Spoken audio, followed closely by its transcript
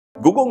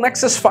Google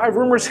Nexus 5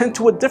 rumors hint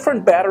to a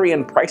different battery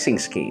and pricing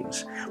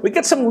schemes. We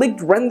get some leaked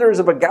renders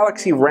of a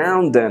Galaxy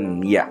Round,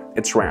 and yeah,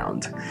 it's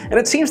round. And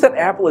it seems that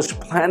Apple is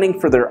planning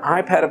for their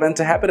iPad event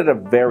to happen at a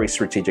very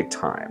strategic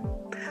time.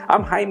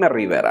 I'm Jaime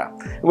Rivera.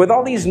 With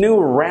all these new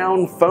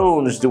round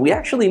phones, do we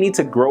actually need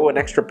to grow an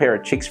extra pair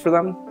of cheeks for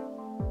them?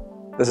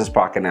 This is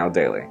Pocketnow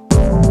Daily.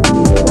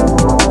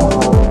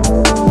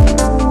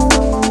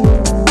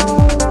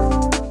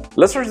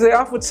 Let's start the day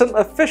off with some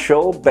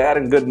official bad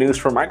and good news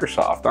for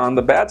Microsoft. On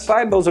the bad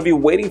side, those of you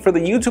waiting for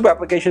the YouTube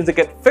application to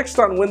get fixed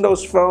on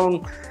Windows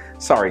Phone,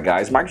 sorry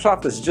guys,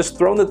 Microsoft has just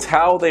thrown the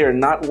towel. They are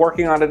not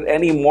working on it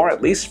anymore,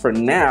 at least for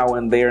now,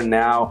 and they are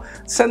now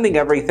sending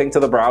everything to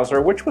the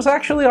browser, which was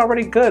actually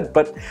already good.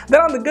 But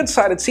then on the good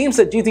side, it seems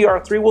that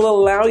GDDR3 will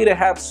allow you to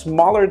have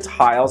smaller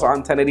tiles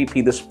on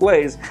 1080p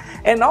displays,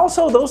 and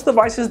also those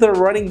devices that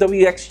are running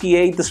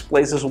WXGA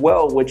displays as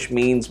well, which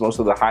means most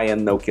of the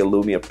high-end Nokia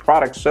Lumia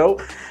products. So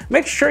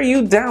make sure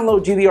you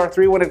download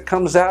GDDR3 when it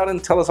comes out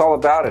and tell us all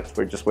about it.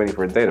 We're just waiting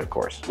for a date, of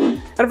course. And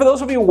for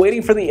those of you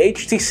waiting for the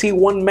HTC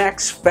One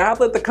Max phablet,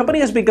 the company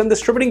has begun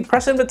distributing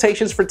press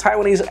invitations for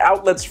Taiwanese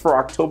outlets for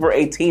October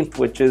 18th,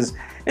 which is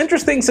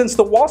interesting since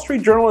the Wall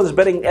Street Journal is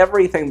betting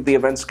everything that the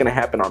event's going to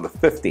happen on the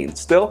 15th.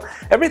 Still,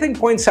 everything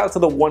points out to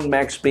the One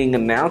Max being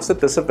announced at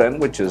this event,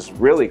 which is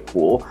really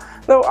cool,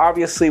 though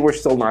obviously we're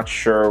still not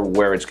sure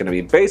where it's going to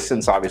be based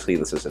since obviously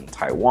this is in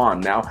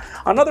Taiwan. Now,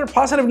 on other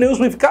positive news,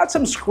 we've got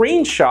some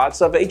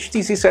screenshots of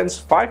HTC Sense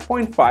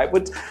 5.5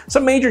 with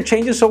some major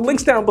changes, so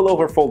links down below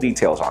for full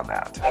details on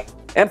that.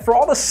 And for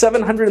all the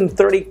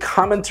 730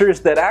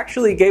 commenters that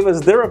actually gave us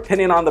their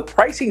opinion on the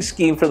pricing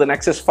scheme for the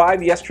Nexus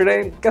 5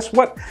 yesterday, guess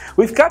what?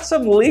 We've got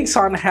some leaks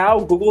on how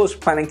Google is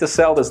planning to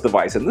sell this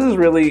device, and this is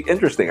really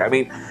interesting. I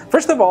mean,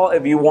 first of all,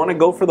 if you want to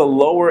go for the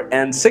lower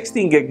end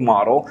 16 gig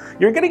model,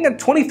 you're getting a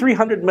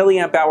 2300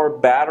 milliamp hour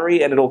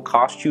battery and it'll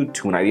cost you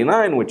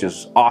 $299, which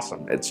is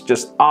awesome. It's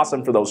just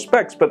awesome for those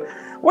specs. But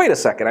wait a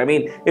second, I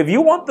mean, if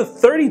you want the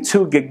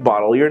 32 gig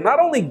model, you're not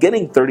only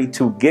getting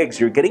 32 gigs,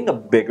 you're getting a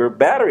bigger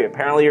battery.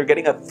 Apparently, you're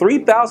getting a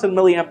 3000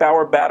 milliamp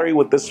hour battery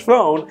with this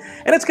phone,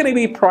 and it's going to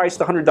be priced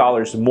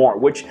 $100 more,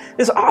 which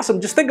is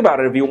awesome. Just think about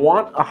it. If you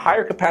want a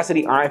higher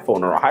capacity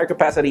iPhone or a higher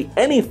capacity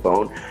any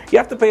phone, you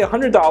have to pay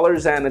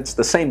 $100 and it's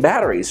the same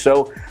battery.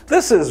 So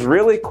this is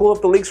really cool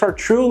if the leaks are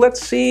true.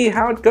 Let's see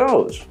how it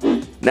goes.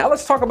 Now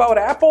let's talk about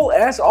Apple,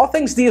 as All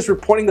Things D is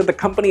reporting that the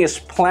company is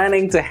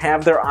planning to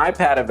have their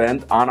iPad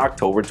event on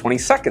October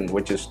 22nd,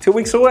 which is 2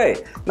 weeks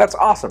away. That's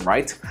awesome,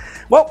 right?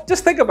 Well,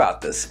 just think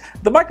about this.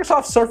 The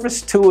Microsoft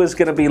Surface 2 is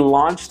going to be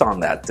launched on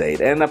that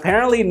date, and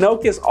apparently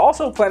Nokia is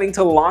also planning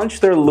to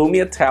launch their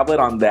Lumia tablet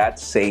on that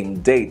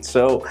same date.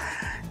 So,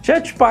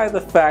 judged by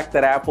the fact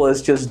that Apple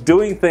is just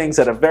doing things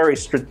at a very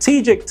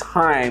strategic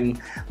time,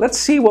 let's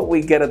see what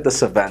we get at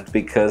this event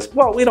because,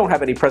 well, we don't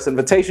have any press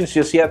invitations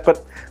just yet,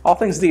 but All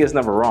Things D is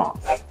never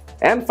wrong.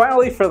 And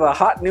finally, for the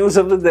hot news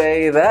of the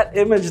day, that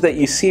image that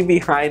you see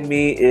behind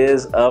me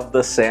is of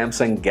the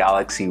Samsung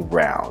Galaxy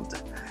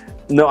Round.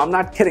 No, I'm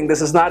not kidding.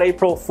 This is not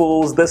April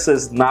Fool's. This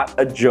is not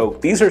a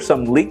joke. These are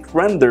some leaked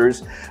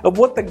renders of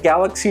what the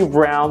Galaxy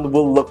Round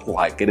will look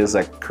like. It is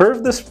a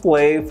curved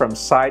display from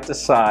side to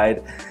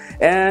side.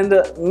 And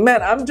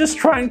man, I'm just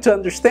trying to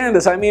understand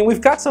this. I mean,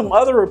 we've got some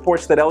other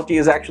reports that LG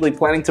is actually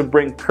planning to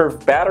bring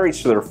curved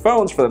batteries to their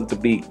phones for them to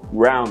be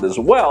round as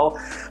well.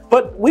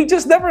 But we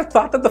just never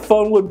thought that the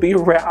phone would be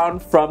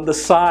round from the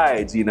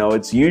sides. You know,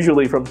 it's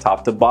usually from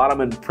top to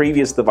bottom in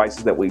previous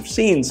devices that we've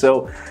seen.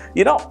 So,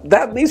 you know,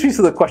 that leads me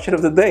to the question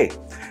of the day.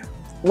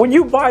 When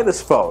you buy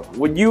this phone,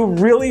 would you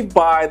really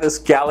buy this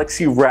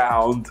Galaxy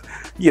Round,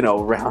 you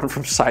know, round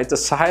from side to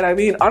side? I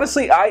mean,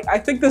 honestly, I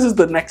think this is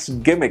the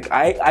next gimmick.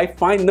 I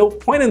find no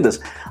point in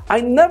this.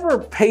 I never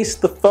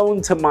paste the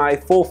phone to my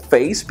full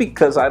face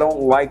because I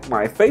don't like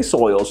my face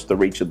oils to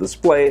reach the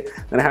display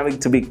and having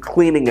to be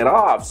cleaning it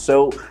off.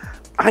 So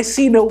I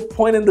see no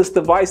point in this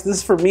device.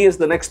 This for me is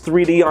the next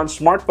 3D on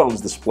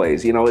smartphones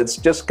displays. You know, it's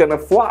just gonna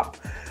flop.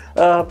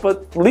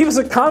 But leave us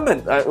a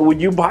comment. Would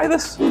you buy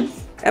this?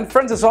 And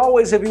friends, as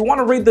always, if you want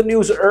to read the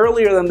news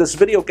earlier than this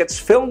video gets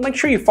filmed, make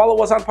sure you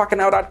follow us on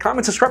Pocketnow.com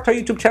and subscribe to our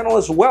YouTube channel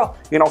as well.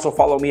 You can also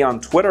follow me on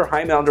Twitter,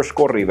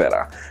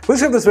 Jaime_Rivera. Please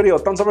give this video a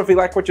thumbs up if you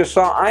like what you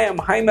saw. I am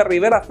Jaime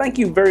Rivera. Thank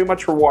you very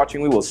much for watching.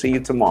 We will see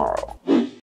you tomorrow.